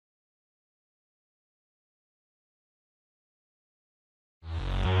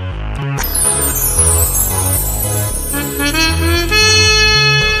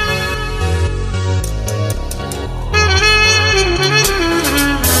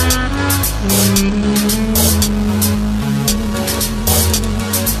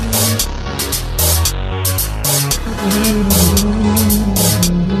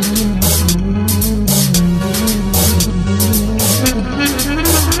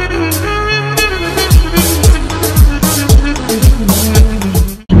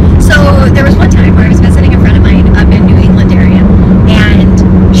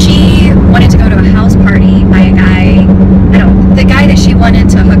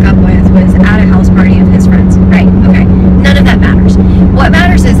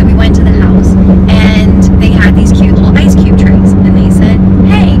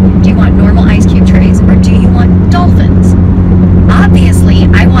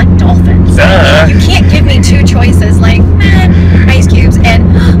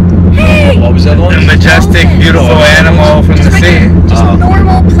ones? The majestic, beautiful animal from the sea. Just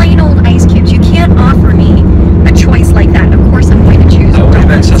normal, plain old ice cubes. You can't offer me a choice like that. Of course I'm going to choose I would have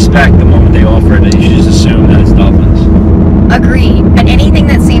been dolphins. suspect the moment they offered it. You should just assume that it's dolphins. Agreed. And anything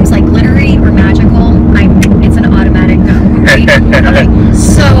that seems like glittery or magical, it's an automatic go. Right? Okay.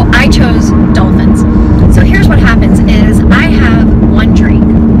 So I chose dolphins. So here's what happens is I have one drink.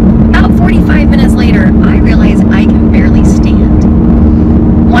 About 45 minutes later, I realize I can barely stand.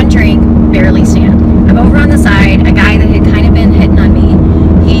 One drink, barely stand. I'm over on the side, a guy that had kind of been hitting on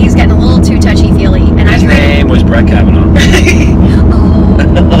me. He's getting a little too touchy-feely. And His name was Brett Kavanaugh.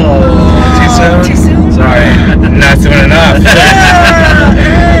 Too soon? Sorry. Not soon enough.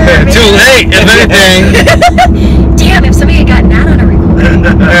 Too late, if anything. Damn, if somebody had gotten that on a recording.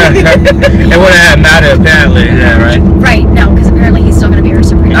 It wouldn't have mattered, apparently. Yeah, right? Right, no, because apparently he's still going to be our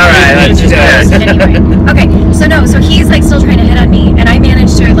Supreme Court. Alright, let's just anyway. Okay, so he's like still trying to hit on me, and I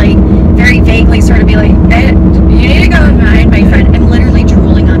managed to like very vaguely sort of be like, you need to go and find my friend. I'm literally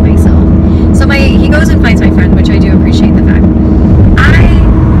drooling on myself. So he goes and finds my friend, which I do appreciate the fact. I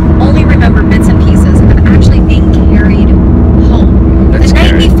only remember bits and pieces of actually being carried home. That's the night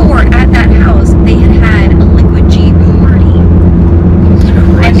scary. before at that house, they had a liquid G party.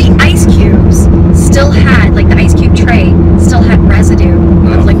 And the ice cubes still had, like the ice cube tray, still had residue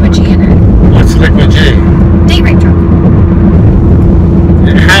of liquid G in it. What's liquid G? Date rape drunk.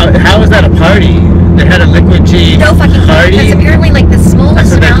 How was that a party? They had a liquid G No fucking party? Because apparently, like, the smallest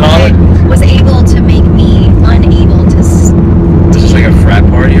That's what they amount call of it was able to make me unable to Was this like a frat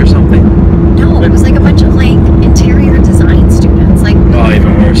party or something? No, it was like a bunch of, like, interior design students. Like, Oh,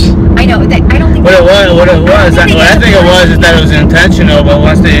 even worse. I know, I don't think... What it was, I think it was is that it was intentional, but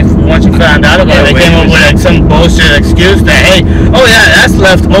once you found out about it, they came up with like, some bullshit excuse that, hey, oh yeah, that's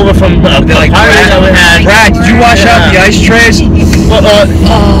left over from the party that we had. Brad, did you wash out the ice trays? Well,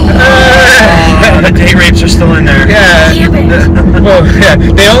 The date rapes are still in there. yeah. Damn it. Well, yeah,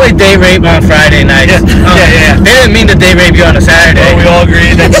 they only day rape on Friday nights. Yeah. They didn't mean to day rape you on a Saturday. Oh, we all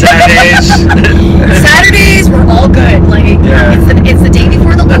agreed that Saturdays. Saturdays were all good. Like, Yeah. it's the day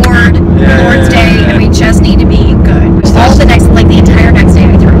before the Lord, Lord's Day, and we just need to be good. All the entire next day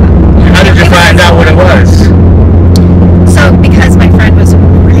I threw up. How did you find out what it was? So, because my friend was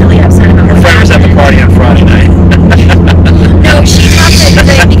really upset about Your what friend was at the happened. party on Friday night. No, she thought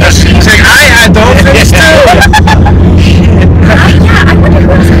that because she... She's like, I had dolphins too. I wonder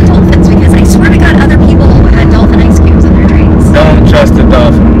who else had dolphins, because I swear to God, other people had dolphin ice cubes in their drinks. Don't trust the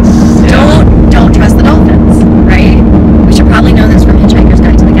dolphins. Don't trust the dolphins, right? We should probably know this from Hitchhiker's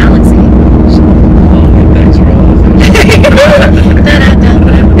Guide to the Galaxy. Thanks for all of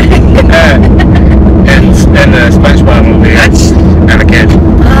And the SpongeBob movie. That's... I'm a kid.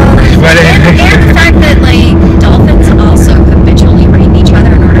 And the fact that, like, dolphins also habitually rape each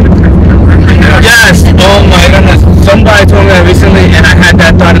other in order to prove power. Yes. Oh my goodness. Somebody told me that recently, and I had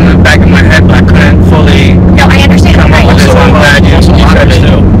that thought in the back of my head, but I couldn't fully No, I understand. come up with it. So I'm glad you Also, said otters it.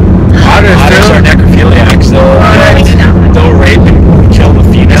 too. Otters Otters too? are necrophiliacs. They'll rape and kill the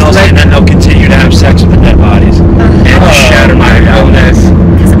females, and then they'll continue to have sex with the dead bodies. And shatter my goodness.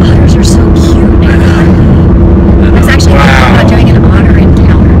 Because otters are so cute and cuddly. I was actually thinking about doing an otter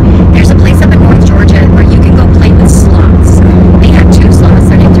encounter. There's a place up in North Georgia where you can go play with sloths. They have two sloths.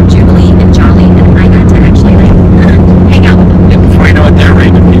 Their names are Jubilee and Jolly, and I got to actually like hang out with them. Yeah, before you know it, they're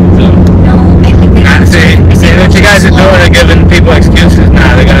raping people too. No, I think they have. See what you guys are doing are giving people excuses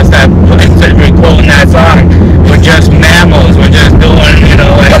now. They're gonna start quoting that song. We're just mammals. We're just doing,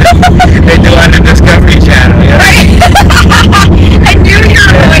 like they do on the Discovery Channel. I knew you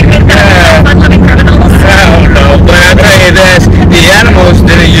were going with that. Fun-loving criminals. I don't know, but I'll tell you this: the animals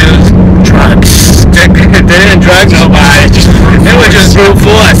didn't use drugs. They didn't drug nobody. It was just brute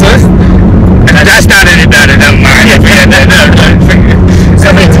force. That's not any better than mine. So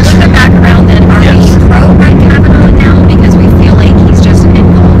wait, to look them back around then, are we pro Brett Kavanaugh now because we feel like he's just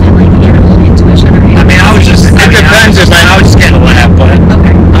involved in like animal intuition or I mean, I was just getting a laugh, but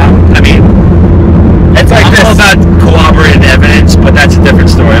okay. It's like I'm this. all about corroborated evidence, but that's a different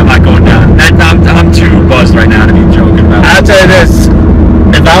story. I'm not going down. I'm too buzzed right now to be joking about. I'll tell you this: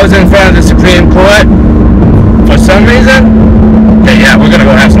 if I was in front of the Supreme Court, for some reason, yeah, we're gonna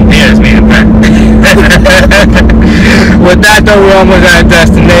go have some beers, me and Brett. With that though, we're almost at our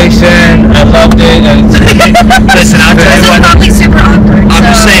destination. I loved it. Listen, I'll tell you This is what. probably super awkward. I'm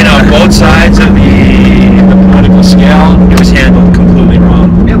just saying, on both sides of the political scale, it was handled completely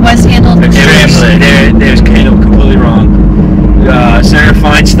wrong. It was handled Extremely. It was handled completely wrong. Senator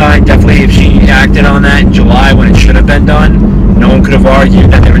Feinstein, definitely, if she acted on that in July when it should have been done, no one could have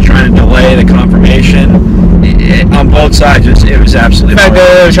argued that they were trying to delay the confirmation. on both sides, it was absolutely. In fact,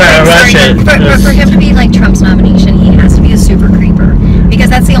 they were trying to rush it. For him to be like Trump's nomination, he has to be a super creeper, because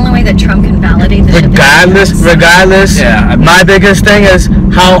that's the only way that Trump can validate the shit. Regardless. Yeah. My biggest thing is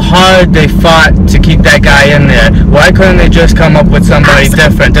how hard they fought to keep that guy in there. Why couldn't they just come up with somebody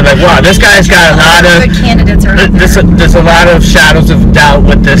different? They're like, wow, this guy's got a lot of good candidates are out there. There's a lot of shadows of doubt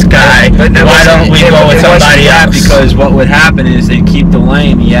with this guy. Why don't we go with somebody else? Because what would happen is they keep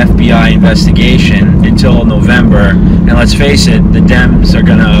delaying the FBI investigation until November, and let's face it, the Dems are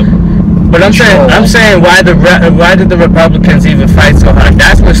gonna. But I'm saying, why did the Republicans even fight so hard?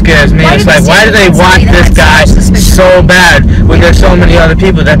 That's what scares me. It's like, why do they want this guy so bad when there's so many other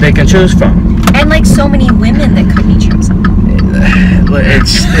people that they can choose from? And like so many women that could be chosen.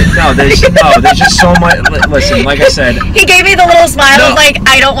 There's just so much. Listen, like I said, he gave me the little smile of like,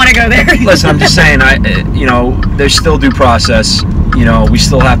 I don't want to go there. Listen, I'm just saying, there's still due process. We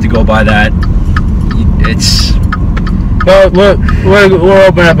still have to go by that. It's. Well, we're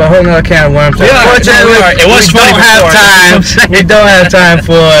opening up a whole nother can of worms. Unfortunately, we don't have time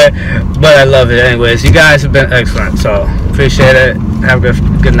for it, but I love it anyways. You guys have been excellent, so appreciate it. Have a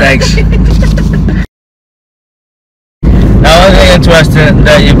good night. Thanks. Now, one thing interesting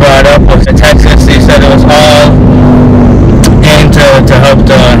that you brought up was in Texas. You said it was all aimed to help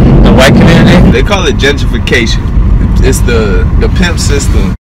the white community. They call it gentrification. It's the pimp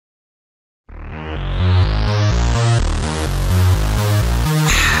system.